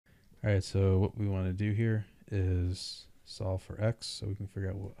All right, so what we want to do here is solve for x, so we can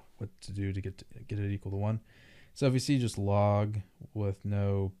figure out what to do to get it equal to 1. So if you see just log with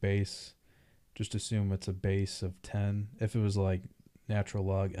no base, just assume it's a base of 10. If it was like natural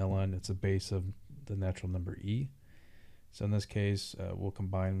log ln, it's a base of the natural number e. So in this case, we'll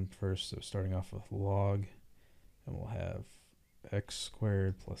combine first, so starting off with log, and we'll have x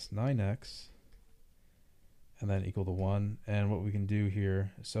squared plus 9x, and then equal to 1. And what we can do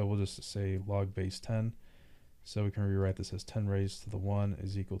here, so we'll just say log base 10. So we can rewrite this as 10 raised to the 1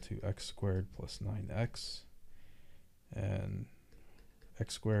 is equal to x squared plus 9x. And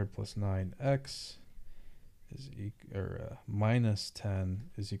x squared plus 9x is minus 10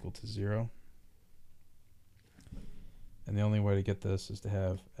 is equal to 0. And the only way to get this is to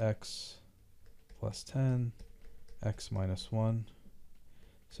have x plus 10, x minus 1.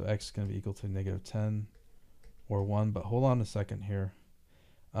 So x is going to be equal to negative 10 or 1. But hold on a second here.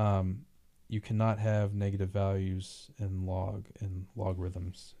 You cannot have negative values in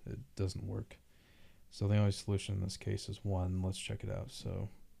logarithms. It doesn't work. So the only solution in this case is 1. Let's check it out. So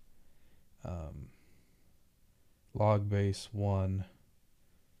log base 1.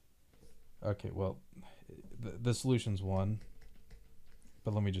 Okay, well, the solution's 1,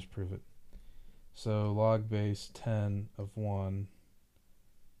 but let me just prove it. So log base 10 of 1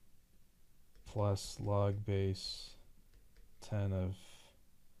 plus log base 10 of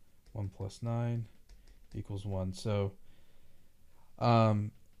 1 plus 9 equals 1. So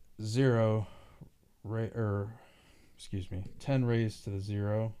 10 raised to the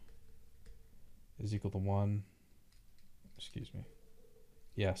 0 is equal to 1. Excuse me.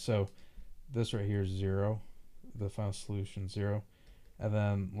 Yeah, so this right here is 0. The final solution is 0. And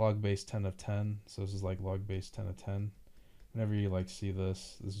then log base 10 of 10. So this is like log base 10 of 10. Whenever you like see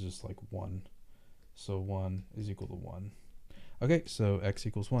this is just like 1. So 1 is equal to 1. Okay, so x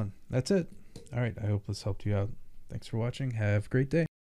equals 1. That's it. All right, I hope this helped you out. Thanks for watching. Have a great day.